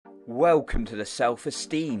Welcome to the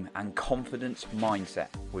Self-Esteem and Confidence Mindset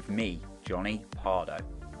with me, Johnny Pardo.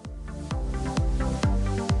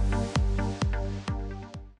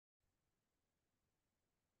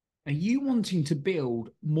 Are you wanting to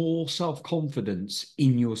build more self-confidence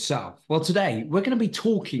in yourself? Well, today we're going to be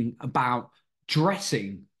talking about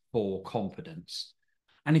dressing for confidence.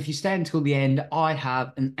 And if you stay until the end, I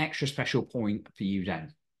have an extra special point for you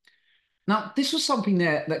then. Now, this was something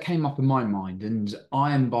that came up in my mind, and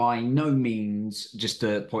I am by no means, just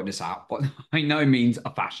to point this out, but by no means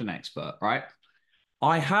a fashion expert, right?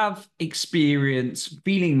 I have experience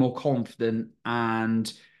feeling more confident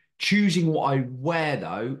and choosing what I wear,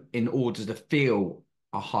 though, in order to feel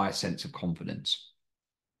a higher sense of confidence.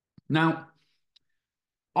 Now,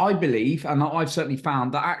 I believe, and I've certainly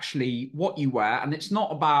found that actually what you wear, and it's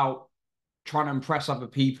not about trying to impress other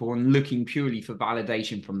people and looking purely for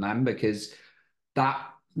validation from them, because that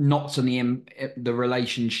knocks on the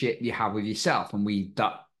relationship you have with yourself, and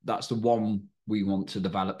that's the one we want to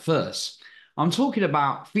develop first. I'm talking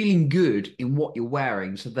about feeling good in what you're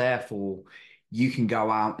wearing, so therefore you can go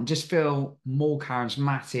out and just feel more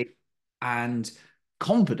charismatic and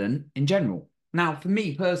confident in general. Now, for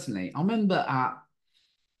me personally, I remember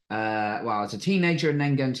as a teenager and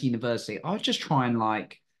then going to university, I was just trying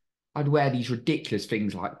I'd wear these ridiculous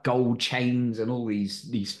things like gold chains and all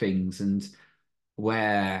these things, and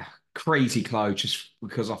wear crazy clothes just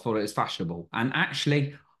because I thought it was fashionable. And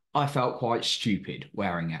actually, I felt quite stupid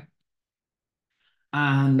wearing it.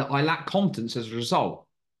 And I lacked confidence as a result,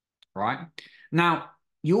 right? Now,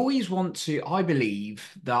 you always want to, I believe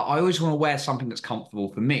that I always want to wear something that's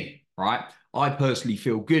comfortable for me, right? I personally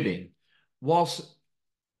feel good in. Whilst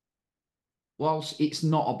whilst it's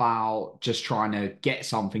not about just trying to get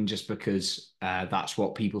something just because that's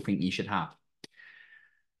what people think you should have.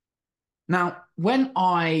 Now, when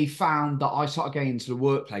I found that I started going into the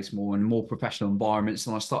workplace more and more professional environments,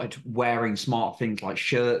 and I started wearing smart things like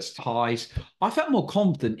shirts, ties, I felt more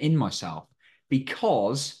confident in myself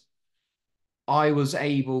because I was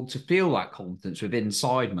able to feel that confidence within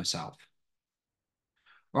inside myself.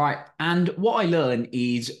 Right. And what I learned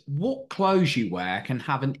is what clothes you wear can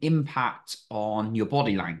have an impact on your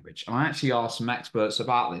body language. And I actually asked some experts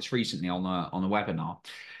about this recently on a webinar,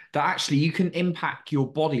 that actually you can impact your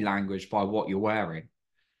body language by what you're wearing.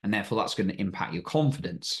 And therefore, that's going to impact your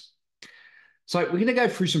confidence. So, we're going to go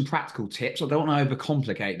through some practical tips. I don't want to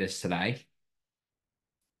overcomplicate this today,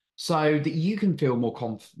 so that you can feel more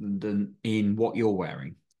confident in what you're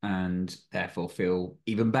wearing and therefore feel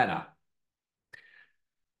even better.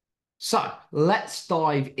 So let's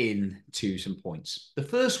dive into some points. The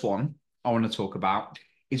first one I want to talk about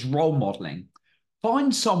is role modeling.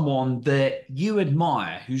 Find someone that you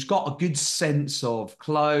admire who's got a good sense of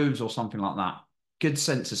clothes or something like that, good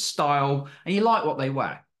sense of style, and you like what they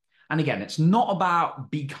wear. And again, it's not about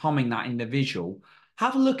becoming that individual.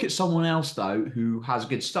 Have a look at someone else, though, who has a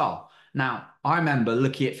good style. Now, I remember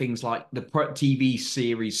looking at things like the TV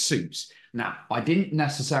series Suits. Now, I didn't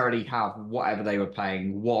necessarily have whatever they were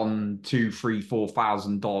paying, one, two, three,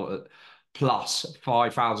 $4,000 plus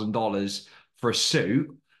 $5,000 for a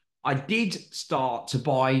suit. I did start to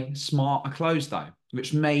buy smarter clothes though,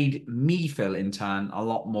 which made me feel in turn a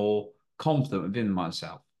lot more confident within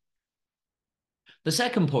myself. The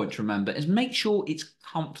second point to remember is make sure it's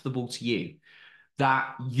comfortable to you,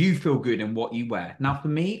 that you feel good in what you wear. Now, for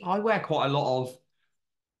me, I wear quite a lot of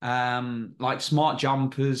like smart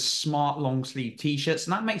jumpers, smart long sleeve t-shirts,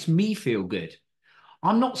 and that makes me feel good.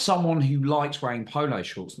 I'm not someone who likes wearing polo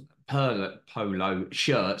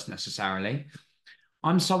shirts necessarily.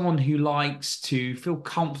 I'm someone who likes to feel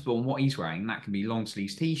comfortable in what he's wearing. That can be long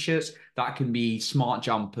sleeves t-shirts, that can be smart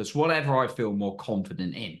jumpers, whatever I feel more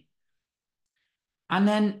confident in. And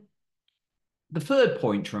then the third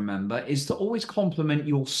point to remember is to always compliment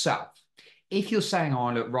yourself. If you're saying, oh,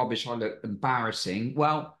 I look rubbish, I look embarrassing,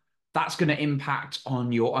 well, that's going to impact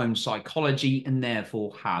on your own psychology and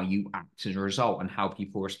therefore how you act as a result and how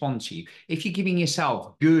people respond to you. If you're giving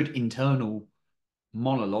yourself good internal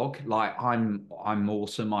monologue, like I'm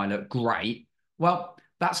awesome, I look great, well,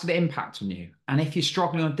 that's going to impact on you. And if you're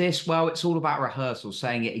struggling with this, well, it's all about rehearsal,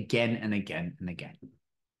 saying it again and again and again.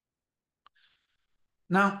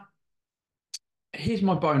 Now, here's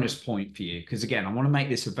my bonus point for you, because again, I want to make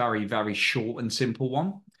this a very, very short and simple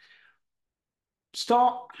one.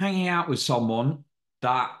 Start hanging out with someone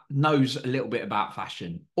that knows a little bit about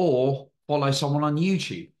fashion, or follow someone on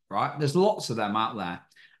YouTube, right? There's lots of them out there.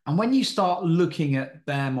 And when you start looking at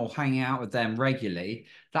them or hanging out with them regularly,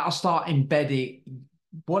 that'll start embedding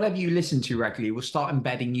whatever you listen to regularly will start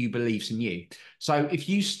embedding new beliefs in you. So if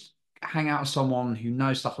you hang out with someone who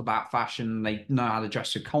knows stuff about fashion, they know how to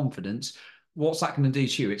dress with confidence, what's that going to do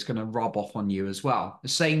to you? It's going to rub off on you as well. The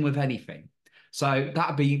same with anything. So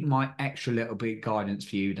that'd be my extra little bit of guidance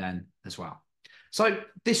for you then as well. So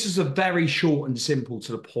this is a very short and simple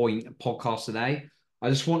to the point podcast today. I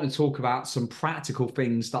just want to talk about some practical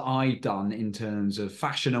things that I've done in terms of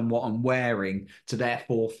fashion and what I'm wearing to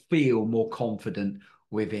therefore feel more confident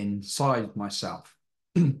within inside myself.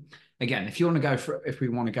 Again, if we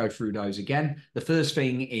want to go through those again, the first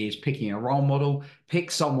thing is picking a role model. Pick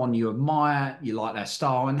someone you admire, you like their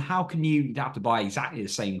style, and you don't have to buy exactly the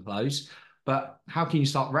same clothes, but how can you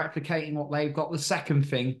start replicating what they've got? The second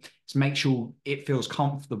thing is make sure it feels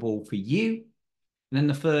comfortable for you. And then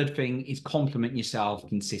the third thing is compliment yourself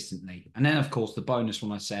consistently. And then, of course, the bonus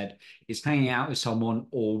one I said is hanging out with someone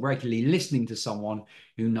or regularly listening to someone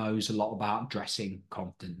who knows a lot about dressing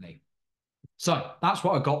confidently. So that's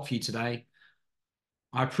what I got for you today.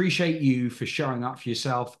 I appreciate you for showing up for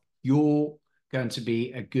yourself. You're going to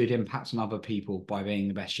be a good impact on other people by being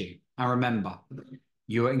the best you. And remember,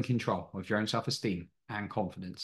 you're in control of your own self-esteem and confidence.